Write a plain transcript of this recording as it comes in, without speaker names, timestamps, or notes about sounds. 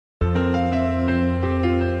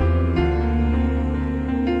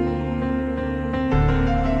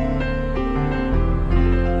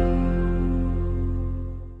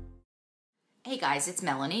guys, it's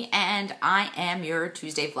Melanie, and I am your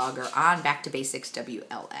Tuesday vlogger on Back to Basics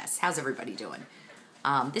WLS. How's everybody doing?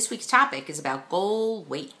 This week's topic is about goal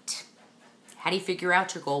weight. How do you figure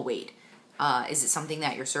out your goal weight? Is it something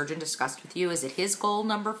that your surgeon discussed with you? Is it his goal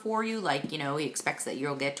number for you? Like, you know, he expects that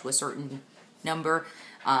you'll get to a certain number.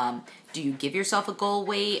 Do you give yourself a goal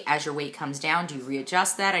weight as your weight comes down? Do you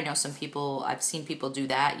readjust that? I know some people, I've seen people do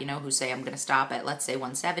that, you know, who say, I'm going to stop at, let's say,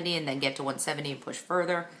 170 and then get to 170 and push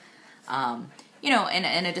further. You know,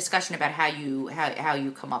 and a discussion about how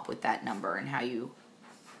you come up with that number and how you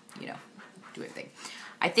know, do everything.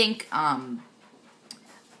 I think,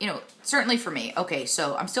 you know, certainly for me, okay,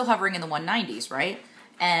 so I'm still hovering in the 190s, right?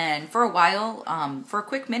 And for a while, for a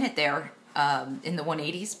quick minute there, in the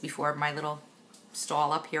 180s before my little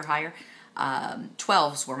stall up here higher,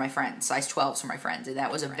 12s were my friends, size 12s were my friends, and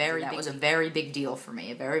that was a very big deal for me,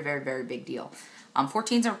 a very big deal.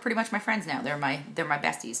 14s are pretty much my friends now. They're my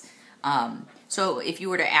besties. So if you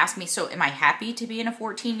were to ask me, so am I happy to be in a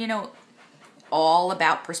 14? You know, all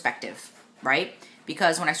about perspective, right?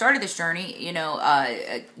 Because when I started this journey, you know,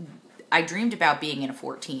 I dreamed about being in a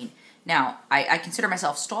 14. Now, I consider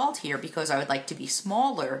myself stalled here because I would like to be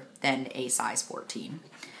smaller than a size 14.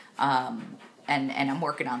 And I'm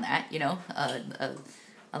working on that, you know,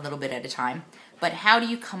 a little bit at a time. But how do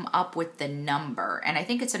you come up with the number? And I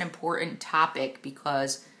think it's an important topic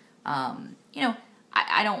because, you know,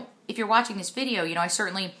 I don't, if you're watching this video, you know,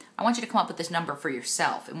 I want you to come up with this number for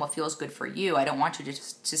yourself and what feels good for you. I don't want you to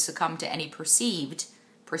succumb to any perceived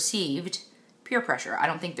peer pressure. I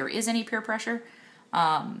don't think there is any peer pressure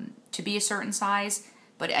to be a certain size,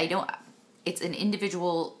 but it's an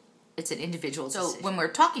individual decision. So when we're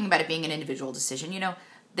talking about it being an individual decision, you know,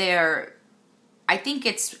 I think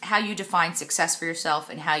it's how you define success for yourself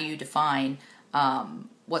and how you define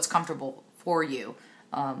what's comfortable for you.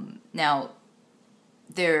 Now,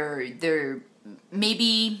 there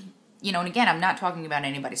maybe, you know, and again, I'm not talking about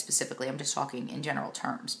anybody specifically. I'm just talking in general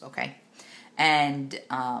terms, okay? And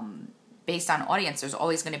based on audience, there's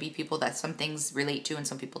always going to be people that some things relate to and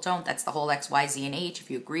some people don't. That's the whole X, Y, Z, and H.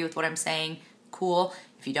 If you agree with what I'm saying, cool.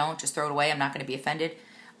 If you don't, just throw it away. I'm not going to be offended.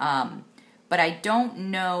 But I don't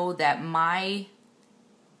know that my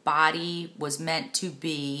body was meant to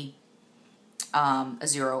be a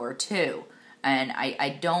 0 or 2. And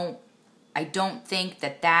I don't think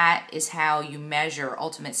that is how you measure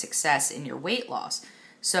ultimate success in your weight loss.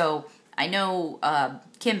 So I know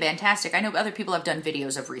Kim Fantastic, I know other people have done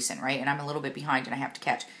videos of recent, right? And I'm a little bit behind and I have to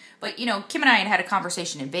catch. But, you know, Kim and I had a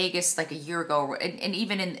conversation in Vegas like a year ago, and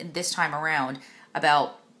even in this time around,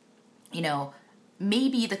 about, you know,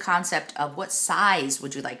 maybe the concept of what size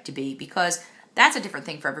would you like to be, because that's a different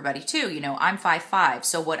thing for everybody too. You know, I'm 5'5",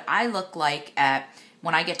 so what I look like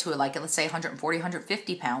when I get to like, let's say 140,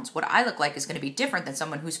 150 pounds, what I look like is going to be different than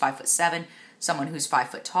someone who's 5'7", someone who's 5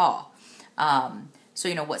 foot tall. So,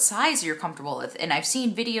 you know, what size you're comfortable with. And I've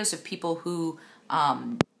seen videos of people who,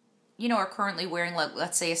 you know, are currently wearing, like,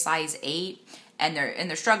 let's say a size 8, and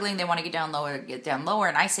they're struggling. They want to get down lower.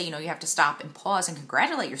 And I say, you know, you have to stop and pause and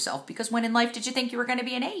congratulate yourself, because when in life did you think you were going to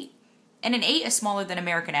be an 8? And an 8 is smaller than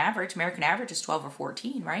American average. American average is 12 or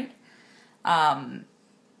 14, right?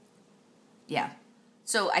 Yeah.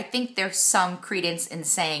 So I think there's some credence in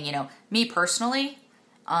saying, you know, me personally,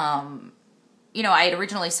 you know, I had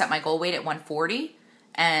originally set my goal weight at 140,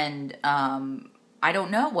 and I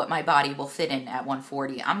don't know what my body will fit in at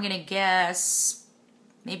 140. I'm going to guess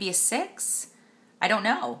maybe a 6. I don't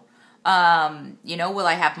know. You know, will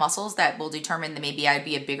I have muscles that will determine that maybe I'd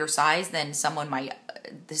be a bigger size than someone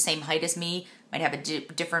the same height as me, might have a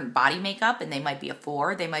different body makeup, and they might be a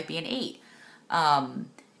 4, they might be an 8.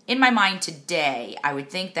 In my mind today, I would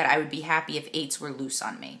think that I would be happy if 8s were loose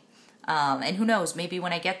on me. And who knows, maybe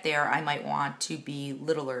when I get there, I might want to be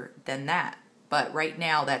littler than that. But right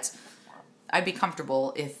now, I'd be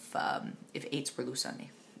comfortable if 8s were loose on me.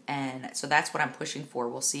 And so that's what I'm pushing for.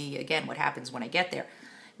 We'll see, again, what happens when I get there.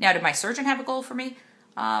 Now, did my surgeon have a goal for me?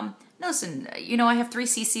 Listen, you know, I have 3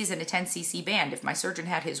 cc's and a 10 cc band. If my surgeon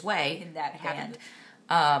had his way in that band.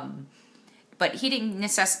 But he didn't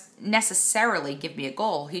necessarily give me a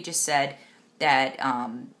goal. He just said that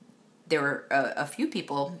there were a few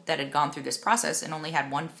people that had gone through this process and only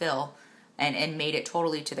had one fill and made it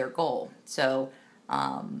totally to their goal. So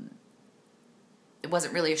it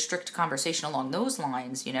wasn't really a strict conversation along those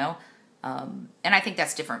lines, you know. And I think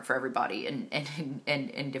that's different for everybody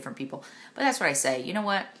and different people. But that's what I say. You know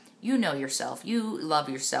what? You know yourself. You love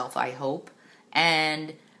yourself, I hope.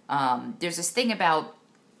 And there's this thing about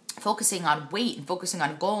focusing on weight and focusing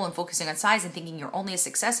on goal and focusing on size and thinking you're only a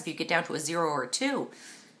success if you get down to a 0 or a 2.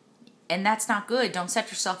 And that's not good. Don't set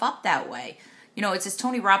yourself up that way. You know, it's this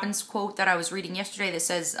Tony Robbins quote that I was reading yesterday that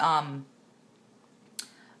says,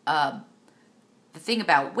 the thing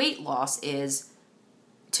about weight loss is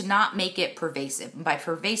to not make it pervasive. And by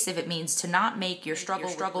pervasive, it means to not make your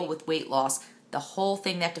struggle with weight loss the whole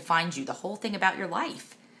thing that defines you, the whole thing about your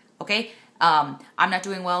life. Okay? I'm not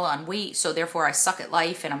doing well on weight, so therefore I suck at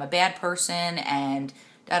life and I'm a bad person and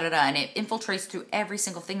da-da-da. And it infiltrates through every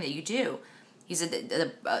single thing that you do. He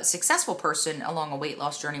said a successful person along a weight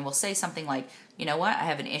loss journey will say something like, you know what, I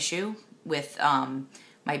have an issue with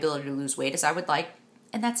my ability to lose weight as I would like,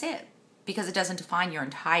 and that's it. Because it doesn't define your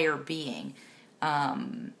entire being.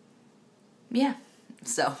 Yeah.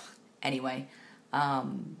 So, anyway,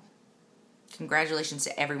 congratulations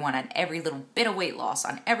to everyone on every little bit of weight loss,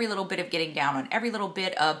 on every little bit of getting down, on every little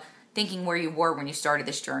bit of thinking where you were when you started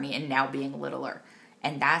this journey and now being littler.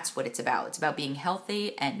 And that's what it's about. It's about being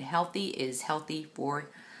healthy, and healthy is healthy for...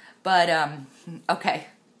 But, okay.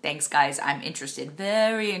 Thanks, guys. I'm interested,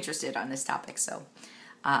 very interested on this topic. So,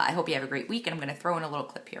 I hope you have a great week, and I'm going to throw in a little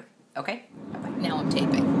clip here. Okay? Bye-bye. Now I'm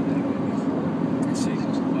taping.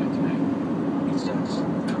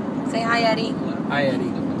 Say hi, Eddie. Hi, Eddie.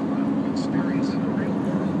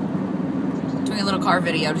 Doing a little car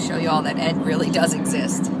video to show you all that Ed really does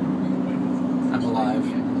exist. I'm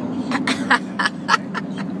alive.